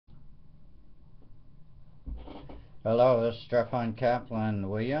Hello, this is Strephon Kaplan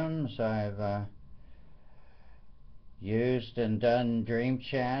Williams. I've used and done dream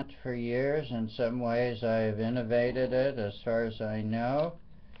chant for years. In some ways I've innovated it as far as I know.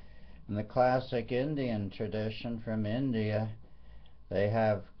 In the classic Indian tradition from India, they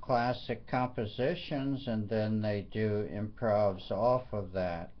have classic compositions and then they do improvs off of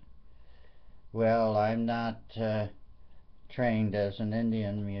that. Well, I'm not trained as an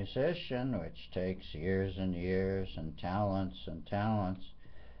Indian musician, which takes years and years and talents,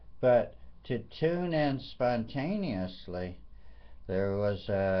 but to tune in spontaneously, there was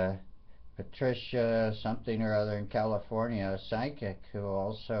Patricia something or other in California, a psychic, who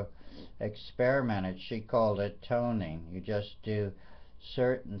also experimented. She called it toning. You just do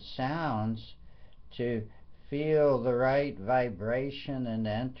certain sounds to feel the right vibration and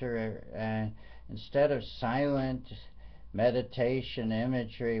enter, instead of silent meditation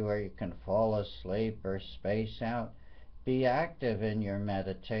imagery where you can fall asleep or space out, be active in your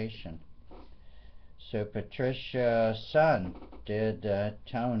meditation. So Patricia's son did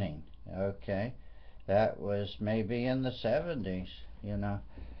toning. Okay, that was maybe in the 70s, you know.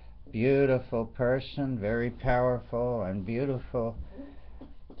 Beautiful person, very powerful and beautiful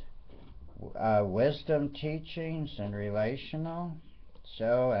wisdom teachings and relational.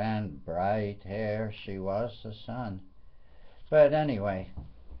 So, and bright hair, she was the sun. But anyway,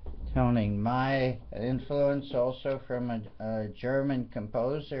 toning. My influence also from a German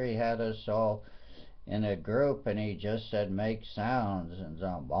composer. He had us all in a group and he just said make sounds, and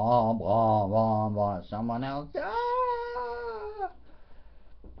so blah blah blah blah. Someone else,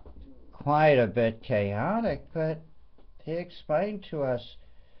 quite a bit chaotic, but he explained to us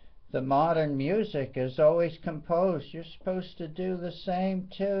the modern music is always composed. You're supposed to do the same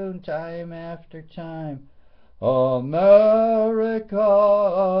tune time after time. America,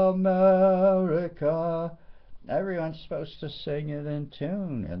 America. Everyone's supposed to sing it in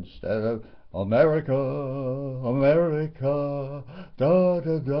tune instead of America, America, da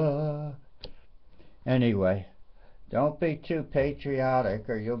da da. Anyway, don't be too patriotic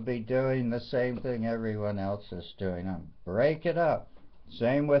or you'll be doing the same thing everyone else is doing. Break it up.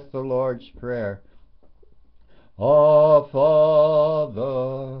 Same with the Lord's Prayer. Our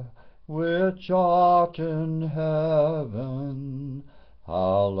Father, which art in heaven,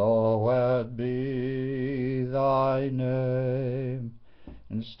 hallowed be thy name.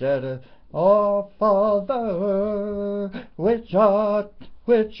 Instead of, our Father, which art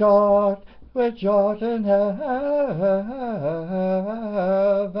in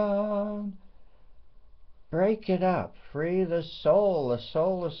heaven. Break it up. Free the soul. The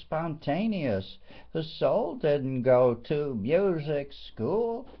soul is spontaneous. The soul didn't go to music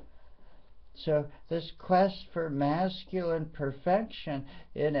school. So this quest for masculine perfection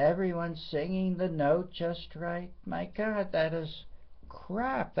in everyone singing the note just right, my God, that is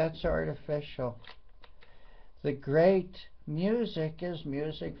crap. That's artificial. The great music is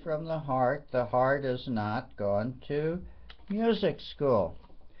music from the heart. The heart has not gone to music school.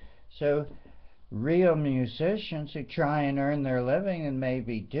 So real musicians who try and earn their living, and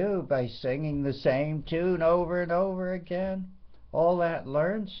maybe do, by singing the same tune over and over again, all that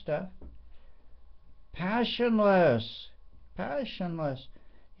learned stuff, passionless.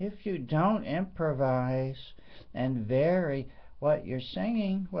 If you don't improvise and vary what you're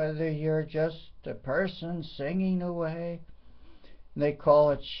singing, whether you're just a person singing away, they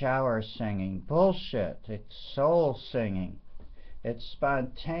call it shower singing. Bullshit. It's soul singing. It's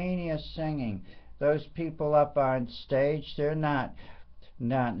spontaneous singing. Those people up on stage, they're not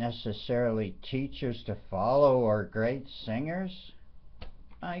necessarily teachers to follow or great singers.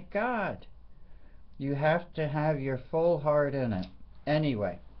 My God. You have to have your full heart in it.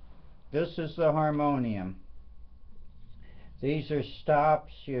 Anyway, this is the harmonium. These are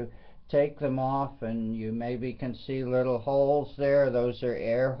stops. You take them off and you maybe can see little holes there. Those are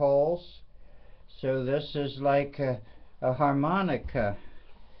air holes. So this is like a harmonica.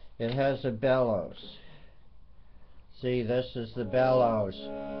 It has a bellows. See, this is the bellows.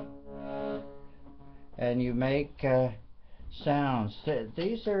 And you make sounds.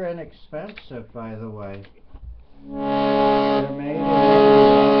 These are inexpensive, by the way. They're made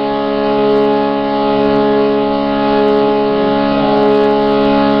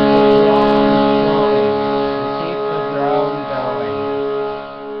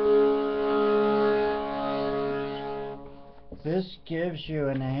This gives you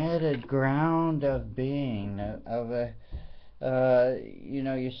an added ground of being,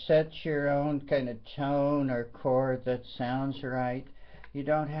 you set your own kind of tone or chord that sounds right. You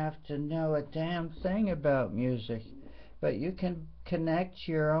don't have to know a damn thing about music, but you can connect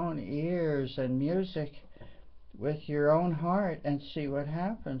your own ears and music with your own heart and see what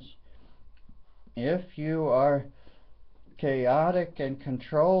happens. If you are chaotic and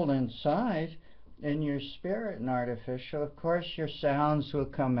controlled inside, in your spirit and artificial, of course your sounds will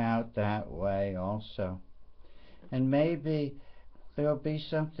come out that way also. And maybe there'll be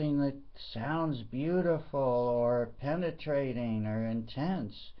something that sounds beautiful or penetrating or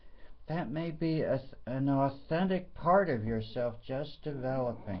intense. That may be an authentic part of yourself just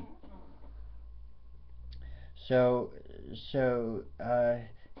developing. So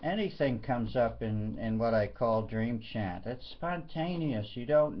anything comes up in what I call dream chant. It's spontaneous. You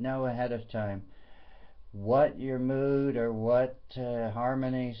don't know ahead of time what your mood or what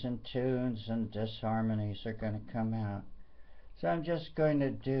harmonies and tunes and disharmonies are going to come out. So I'm just going to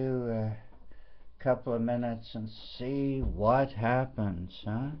do a couple of minutes and see what happens,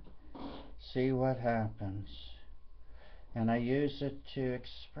 See what happens. And I use it to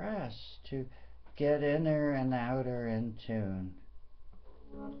express, to get inner and outer in tune.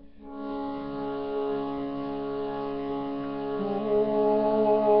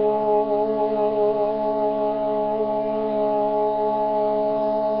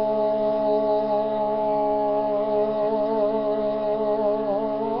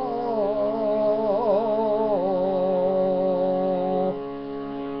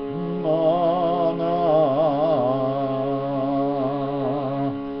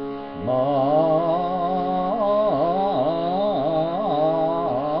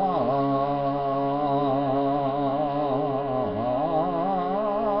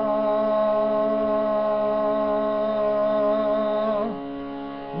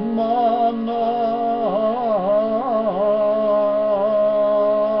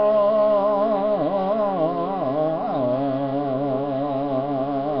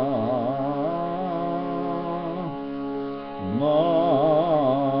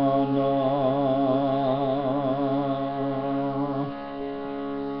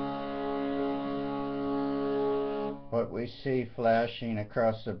 What we see flashing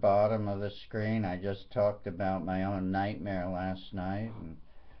across the bottom of the screen, I just talked about my own nightmare last night, and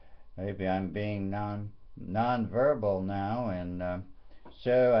maybe I'm being non-verbal now, and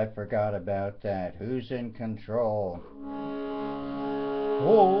so I forgot about that. Who's in control?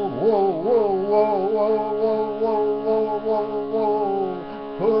 Whoa, whoa, whoa, whoa, whoa, whoa, whoa, whoa, whoa, whoa.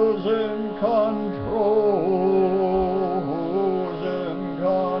 Who's in control? Who's in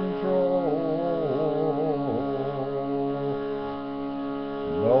control?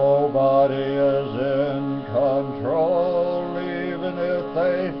 Nobody is in control, even if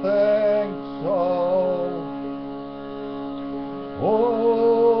they think so.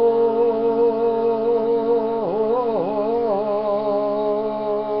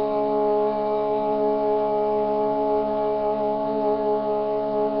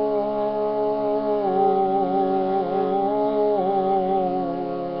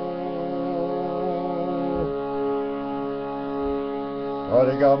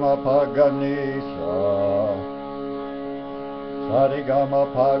 Sarigama Paganisa, Sarigama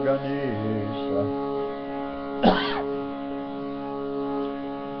Paganisa.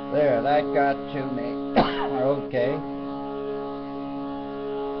 There, that got to me. Okay.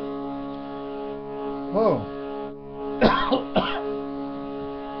 Whoa.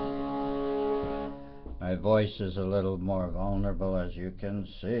 My voice is a little more vulnerable, as you can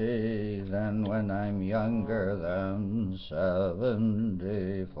see, than when I'm younger than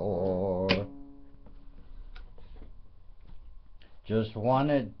 74. Just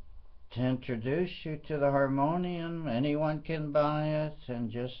wanted to introduce you to the harmonium. Anyone can buy it and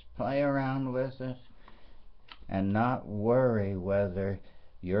just play around with it and not worry whether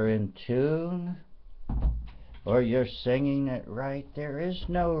you're in tune or you're singing it right. There is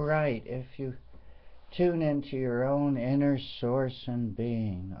no right if you tune into your own inner source and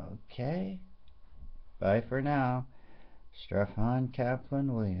being, okay? Bye for now. Strephon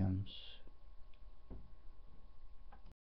Kaplan Williams.